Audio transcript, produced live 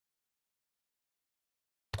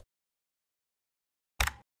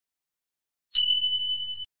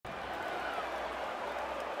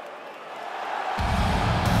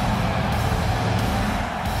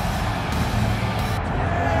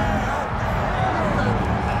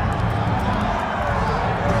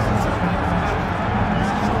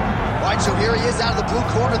Here he is out of the blue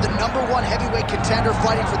corner, the #1 heavyweight contender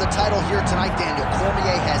fighting for the title here tonight, Daniel.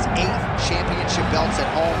 Cormier has 8 championship belts at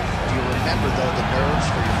home. Do you remember, though, the nerves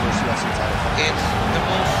for your first UFC title fight? It's the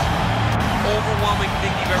most overwhelming thing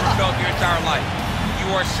you've ever felt in your entire life. You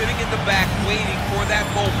are sitting in the back waiting for that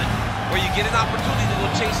moment where you get an opportunity to go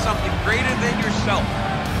chase something greater than yourself.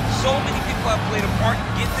 So many people have played a part.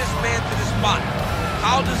 Get this man to the spot.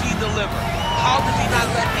 How does he deliver? How does he not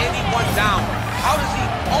let anyone down? How does he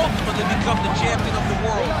ultimately become the champion of the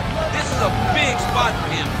world? This is a big spot for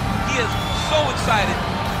him. He is so excited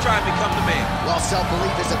to try and become the man. Well,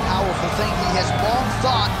 self-belief is a powerful thing. He has long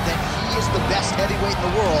thought that he is the best heavyweight in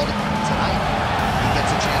the world. Tonight, he gets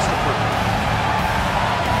a chance to prove it.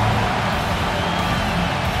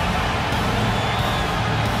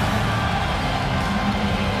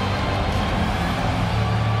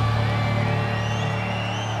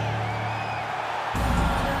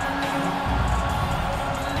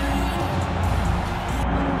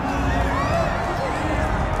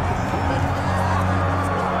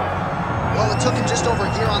 Took him just over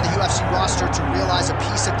a year on the UFC roster to realize a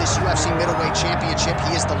piece of this UFC middleweight championship.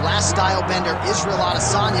 He is the last style bender, Israel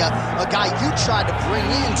Adesanya, a guy you tried to bring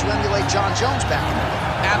in to emulate John Jones back in the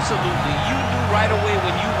day. Absolutely. You knew right away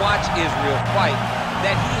when you watched Israel fight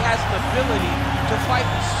that he has the ability to fight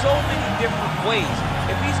in so many different ways.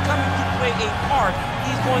 If he's coming to play a part,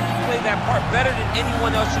 he's going to play that part better than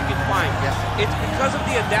anyone else you can find. Yeah. It's because of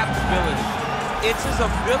the adaptability. It's his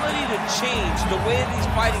ability to change the way that he's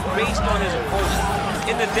fighting based on his opponent.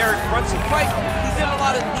 In the Derek Brunson fight, he did a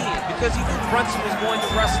lot of kneeing because he knew Brunson was going to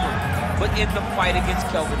wrestle him. But in the fight against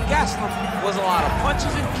Kelvin Gastelum was a lot of punches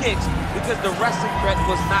and kicks because the wrestling threat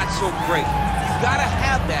was not so great. You've got to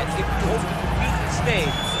have that if you hope to compete and stay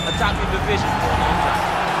atop your division for a long time.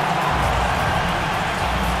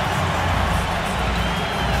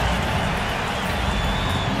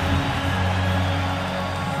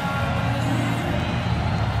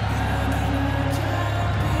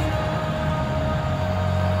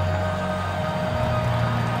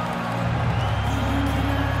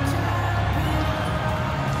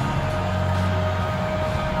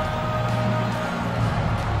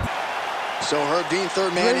 So Herb Dean,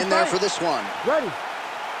 third man in there for this one. Ready.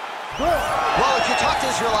 Good. Well, if you talk to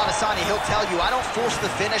Israel Adesanya, he'll tell you, I don't force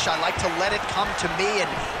the finish. I like to let it come to me,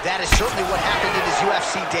 and that is certainly what happened in his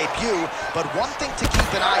UFC debut. But one thing to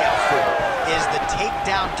keep an eye out for is the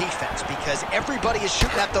takedown defense, because everybody is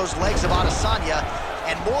shooting at those legs of Adesanya,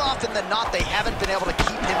 and more often than not, they haven't been able to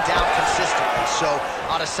keep him down consistently. So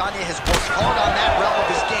Adesanya has worked hard on that realm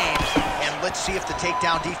of his game, and let's see if the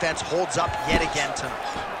takedown defense holds up yet again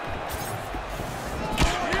tonight.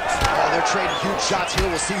 Oh, they're trading huge shots here.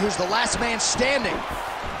 We'll see who's the last man standing.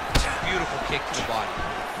 Beautiful kick to the body.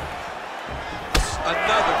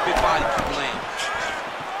 Another big body kick land.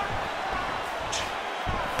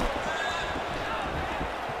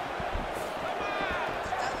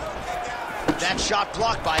 That shot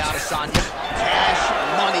blocked by Adesanya. Cash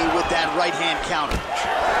money with that right hand counter.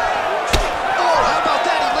 Oh, how about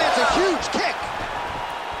that? He lands a huge kick.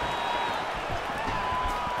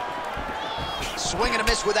 Swing and a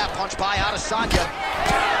miss with that punch by Adesanya.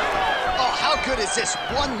 Oh, how good is this?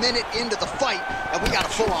 1 minute into the fight, and we got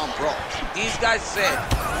a full-on brawl. These guys said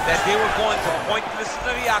that they were going to point to the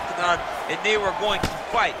center of the octagon, and they were going to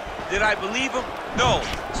fight. Did I believe them? No.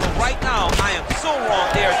 So right now, I am so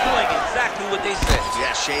wrong. They are doing exactly what they said.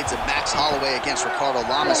 Yeah, shades of Max Holloway against Ricardo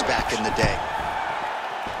Lamas back in the day.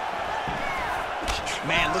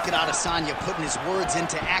 Man, look at Adesanya putting his words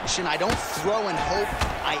into action. I don't throw and hope,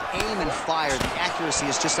 I aim and fire. The accuracy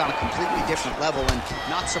is just on a completely different level, and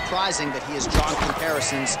not surprising that he has drawn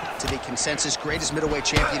comparisons to the consensus greatest middleweight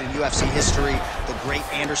champion in UFC history, the great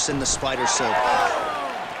Anderson the Spider Silva.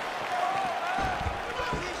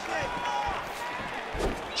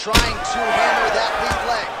 Trying to hammer that lead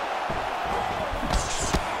leg.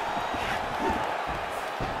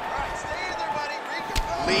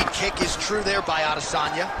 Lead kick is true there by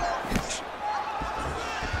Adesanya.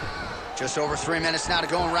 Just over 3 minutes now to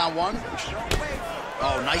go in round one.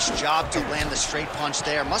 Oh, nice job to land the straight punch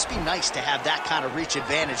there. Must be nice to have that kind of reach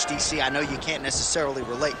advantage, DC. I know you can't necessarily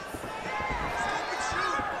relate.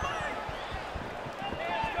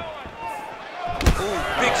 Ooh,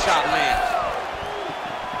 big shot lands.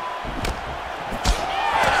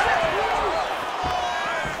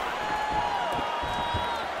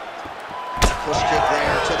 Push kick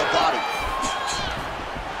there to the body.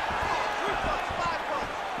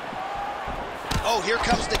 Oh, here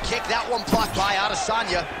comes the kick. That one blocked by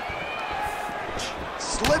Adesanya.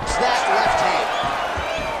 Slips that left hand.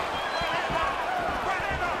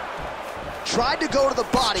 Tried to go to the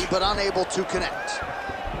body, but unable to connect.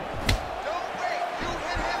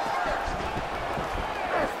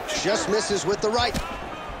 Just misses with the right.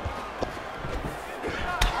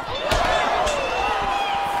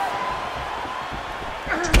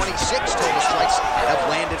 Total strikes have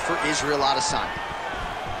landed for Israel Adesanya.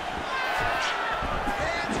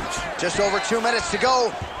 Just over 2 minutes to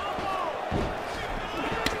go.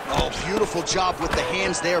 Oh, beautiful job with the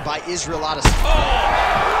hands there by Israel Adesanya.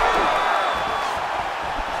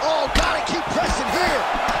 Oh, gotta keep pressing here.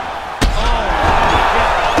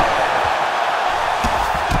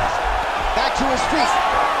 Back to his feet.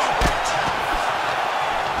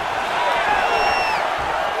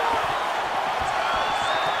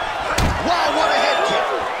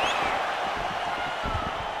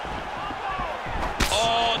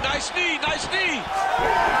 Nice knee.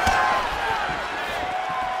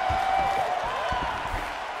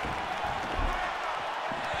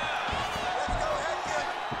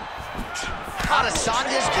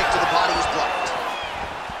 Adesanya's kick to the body is blocked.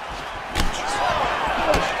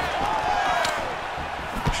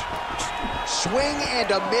 Swing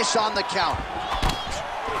and a miss on the count.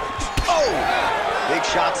 Oh! Big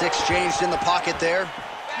shots exchanged in the pocket there.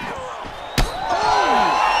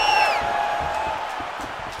 Oh!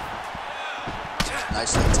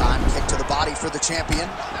 Nice little time kick to the body for the champion.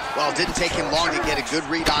 Well, it didn't take him long to get a good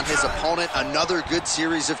read on his opponent. Another good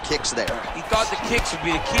series of kicks there. He thought the kicks would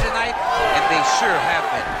be the key tonight, and they sure have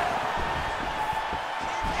been.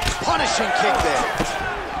 Punishing kick there.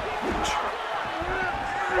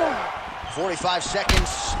 45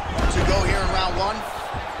 seconds to go here in round one.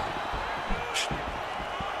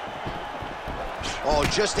 Oh,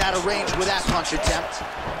 just out of range with that punch attempt.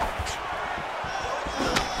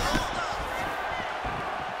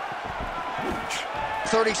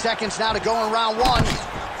 .30 seconds now to go in round one.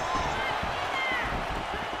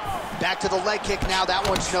 Back to the leg kick now. That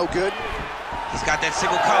one's no good. He's got that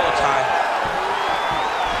single collar tie.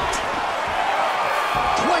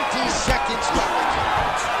 20 seconds left.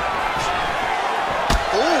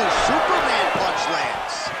 Oh, Superman punch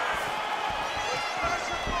lands.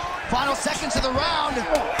 Final seconds of the round.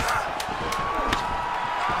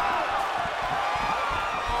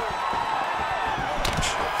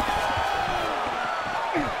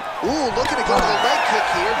 Ooh, looking to go to the leg kick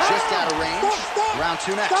here, just out of range. Round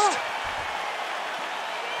two next.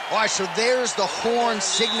 All right, so there's the horn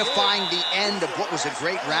signifying the end of what was a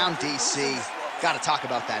great round, DC. Got to talk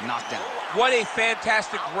about that knockdown. What a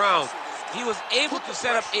fantastic round. He was able to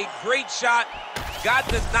set up a great shot, got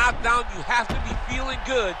the knockdown. You have to be feeling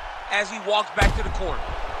good as he walks back to the corner.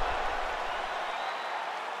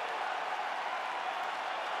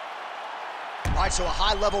 All right, so a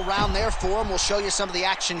high-level round there for him. We'll show you some of the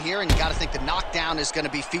action here, and you got to think the knockdown is going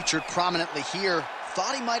to be featured prominently here.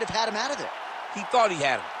 Thought he might have had him out of there. He thought he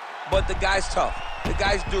had him, but the guy's tough. The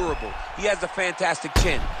guy's durable. He has a fantastic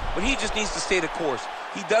chin, but he just needs to stay the course.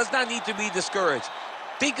 He does not need to be discouraged.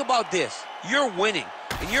 Think about this. You're winning,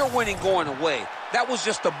 and you're winning going away. That was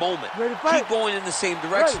just a moment. Keep going in the same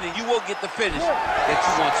direction, and you will get the finish that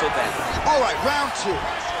you want so badly. All right, round two.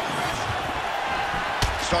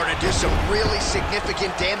 Starting to do some really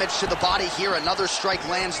significant damage to the body here. Another strike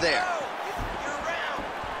lands there.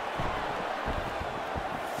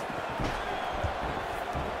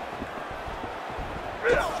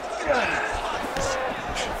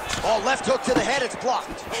 Oh, left hook to the head, it's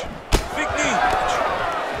blocked. Big knee.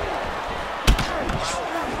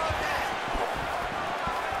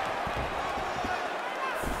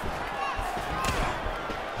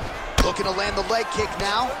 Looking to land the leg kick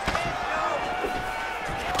now.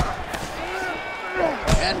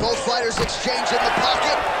 And both fighters exchange in the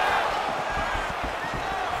pocket.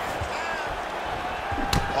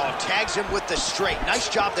 Oh, tags him with the straight. Nice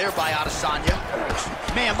job there by Adesanya.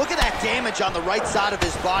 Man, look at that damage on the right side of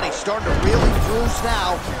his body. Starting to really bruise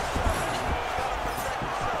now.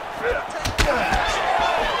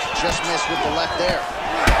 Just missed with the left there.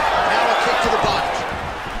 Now a kick to the body.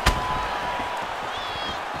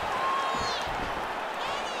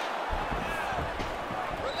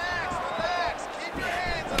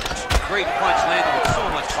 Great punch landed with so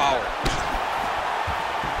much power.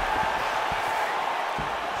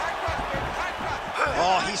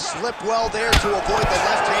 Oh, he slipped well there to avoid the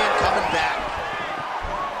left hand coming back.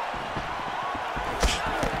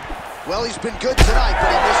 Well, he's been good tonight,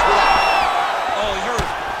 but he missed well. Oh, he hurt.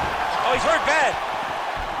 Oh, he's hurt bad.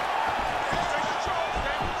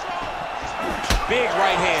 Big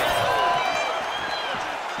right hand.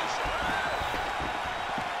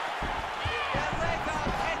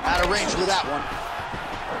 Out of range with that one.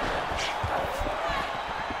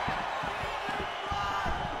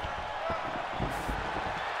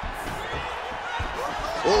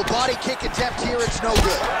 Oh, body kick attempt here, it's no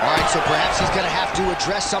good. All right, so perhaps he's gonna have to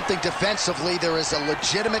address something defensively. There is a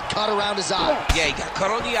legitimate cut around his eye. Yeah, he got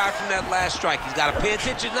cut on the eye from that last strike. He's gotta pay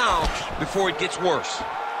attention now before it gets worse.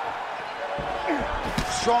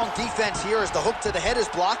 Strong defense here as the hook to the head is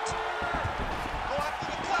blocked.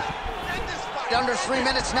 Under 3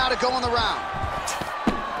 minutes now to go in the round.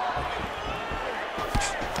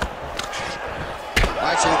 All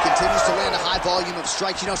right, so he continues to land a high volume of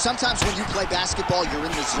strikes. You know, sometimes when you play basketball, you're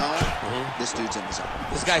in the zone. This dude's in the zone.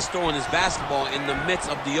 This guy's throwing his basketball in the midst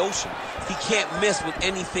of the ocean. He can't miss with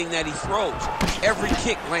anything that he throws. Every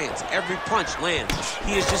kick lands. Every punch lands.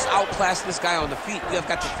 He has just outclassed this guy on the feet. We have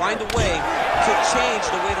got to find a way to change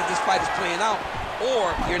the way that this fight is playing out,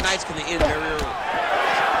 or your night's going to end very early.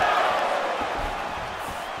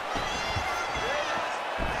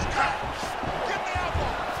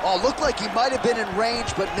 Oh, looked like he might have been in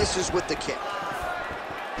range, but misses with the kick.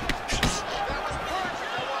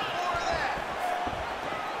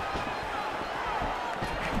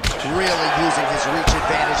 Really using his reach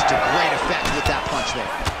advantage to great effect with that punch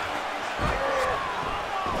there.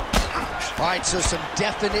 All right, so some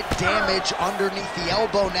definite damage underneath the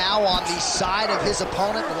elbow now on the side of his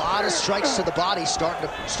opponent. A lot of strikes to the body starting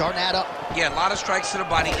to add up. Yeah, a lot of strikes to the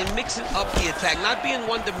body and mixing up the attack, not being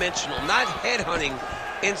one-dimensional, not headhunting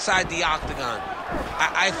inside the octagon.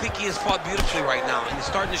 I think he has fought beautifully right now, and it's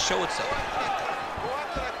starting to show itself.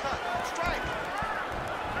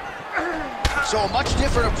 So a much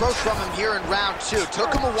different approach from him here in round two.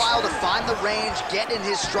 Took him a while to find the range, get in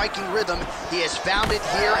his striking rhythm. He has found it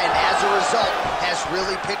here, and as a result, has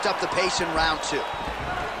really picked up the pace in round two.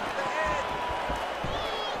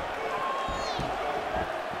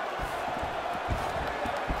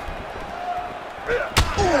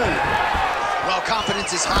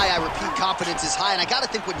 Confidence is high, I repeat, confidence is high, and I gotta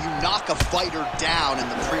think when you knock a fighter down in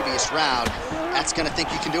the previous round, that's gonna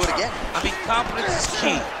think you can do it again. I mean, confidence is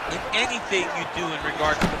key in anything you do in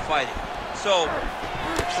regards to the fighting. So,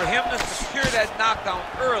 for him to secure that knockdown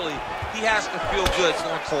early, he has to feel good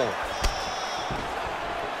going forward.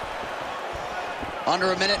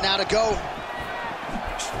 Under a minute now to go.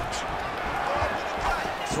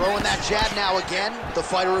 Throwing that jab now again, the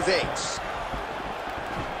fighter evades.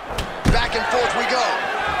 Back and forth we go.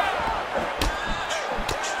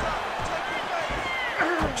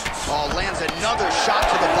 Oh, lands another shot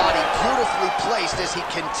to the body, beautifully placed as he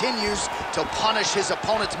continues to punish his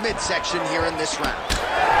opponent's midsection here in this round.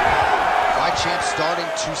 Fight champ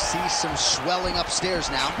starting to see some swelling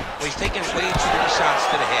upstairs now. Well, he's taking way too many shots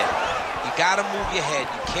to the head. You gotta move your head.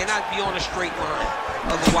 You cannot be on a straight line.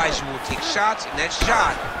 Otherwise, you will take shots, and that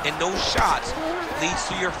shot and those shots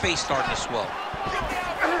leads to your face starting to swell.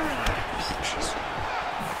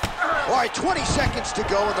 All right, 20 seconds to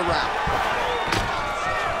go in the round.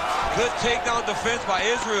 Good takedown defense by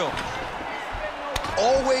Israel.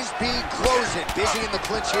 Always be closing. Busy in the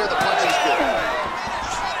clinch here, the punch is good.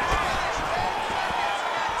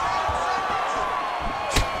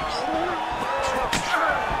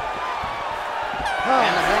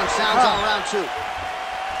 And the horn sounds on round two.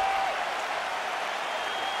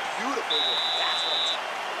 Beautiful work. That's what I'm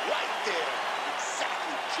saying. Right there.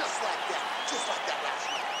 Exactly. Just like that. Just like that last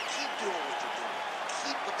round. Keep doing what you're doing.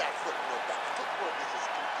 Keep with that footwork. That footwork is just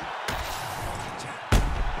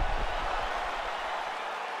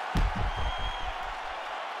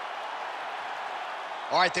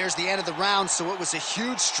All right, there's the end of the round, so it was a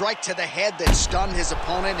huge strike to the head that stunned his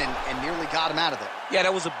opponent and nearly got him out of there. Yeah,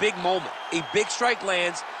 that was a big moment. A big strike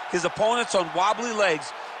lands, his opponent's on wobbly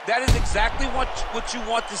legs. That is exactly what you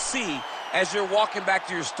want to see as you're walking back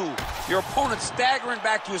to your stool. Your opponent staggering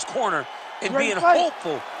back to his corner and being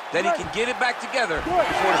hopeful that he can get it back together before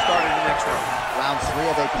the start of the next round. Round three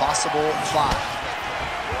of a possible 5.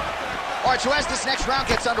 All right, so as this next round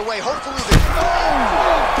gets underway, hopefully the...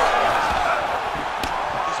 Oh!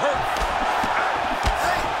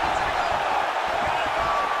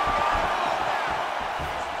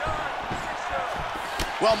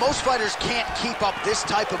 Well, most fighters can't keep up this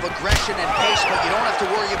type of aggression and pace, but you don't have to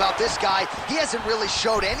worry about this guy. He hasn't really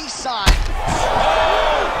showed any sign.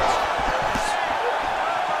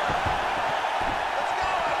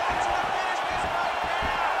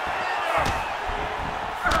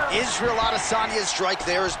 Israel Adesanya's strike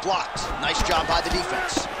there is blocked. Nice job by the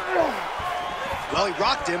defense. Well, he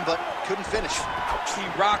rocked him, but couldn't finish. He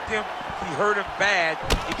rocked him. He hurt him bad.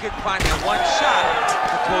 He couldn't find that one shot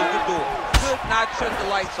to close the door. Could not shut the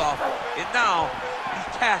lights off. And now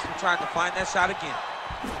he's tasked with trying to find that shot again.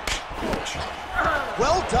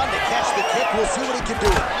 Well done to catch the kick. We'll see what he can do.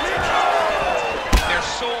 They're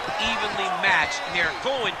so evenly matched, and they're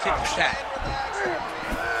going tick-for-tack.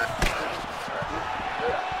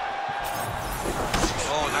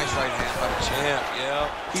 Nice right hand by the champ, yeah.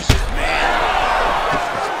 He's just mad.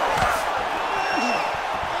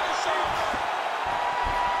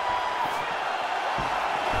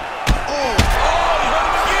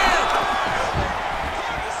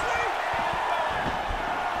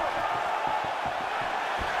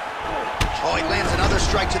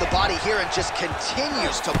 Strike to the body here and just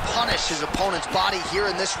continues to punish his opponent's body here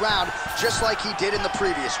in this round, just like he did in the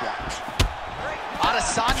previous round.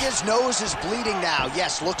 Adesanya's nose is bleeding now.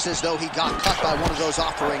 Yes, looks as though he got cut by one of those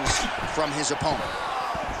offerings from his opponent.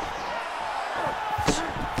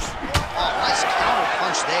 Oh, nice counter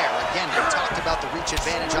punch there. Again, we talked about the reach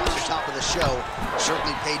advantage off the top of the show.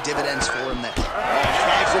 Certainly paid dividends for him there.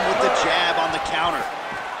 Tags him with the jab on the counter.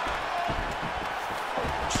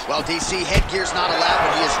 Well, DC, headgear's not allowed,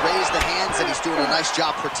 but he has raised the hands, and he's doing a nice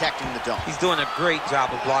job protecting the dome. He's doing a great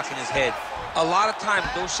job of blocking his head. A lot of times,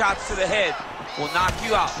 those shots to the head will knock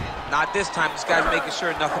you out. Not this time. This guy's making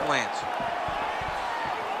sure nothing lands.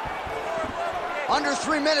 Under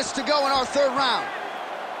 3 minutes to go in our third round.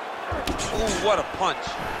 Ooh, what a punch.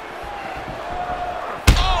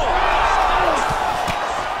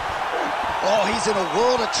 Oh, he's in a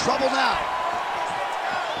world of trouble now.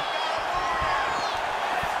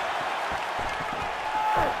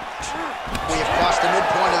 We have crossed the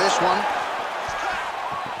midpoint of this one.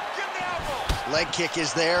 Leg kick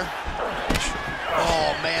is there.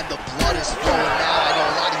 Oh, man, the blood is flowing now. I know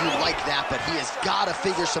a lot of you like that, but he has got to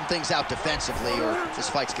figure some things out defensively or this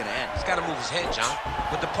fight's going to end. He's got to move his head, John.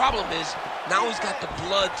 But the problem is, now he's got the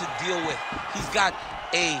blood to deal with. He's got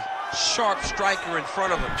a sharp striker in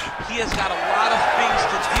front of him. He has got a lot of things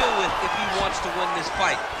to deal with if he wants to win this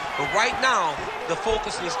fight. But right now, the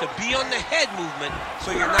focus is to be on the head movement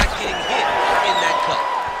so you're not getting hit in that cut.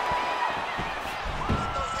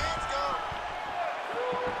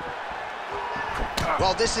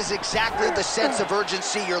 Well, this is exactly the sense of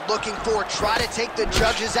urgency you're looking for. Try to take the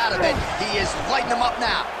judges out of it. He is lighting them up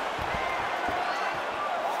now.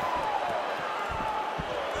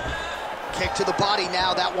 Kick to the body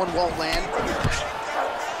now. That one won't land.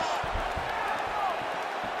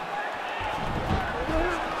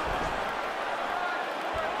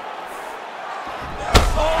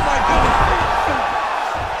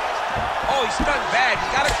 Stunned bad.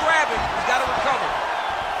 He's got to grab him. He's got to recover.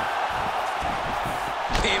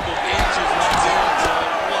 Game of inches right there.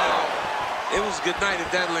 Wow. It was a good night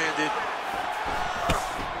if that landed.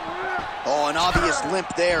 Oh, an obvious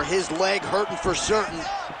limp there. His leg hurting for certain.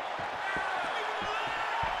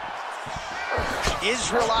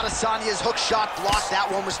 Israel Adesanya's hook shot blocked.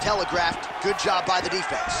 That one was telegraphed. Good job by the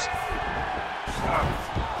defense.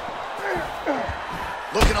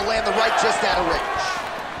 Looking to land the right just out of range.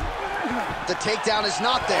 The takedown is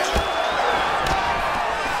not there.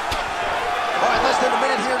 All right, less than a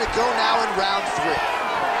minute here to go now in round 3.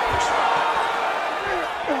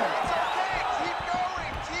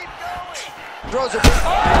 Throws a big...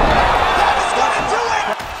 That's gonna do it!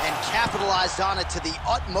 And capitalized on it to the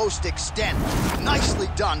utmost extent. Nicely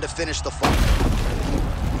done to finish the fight.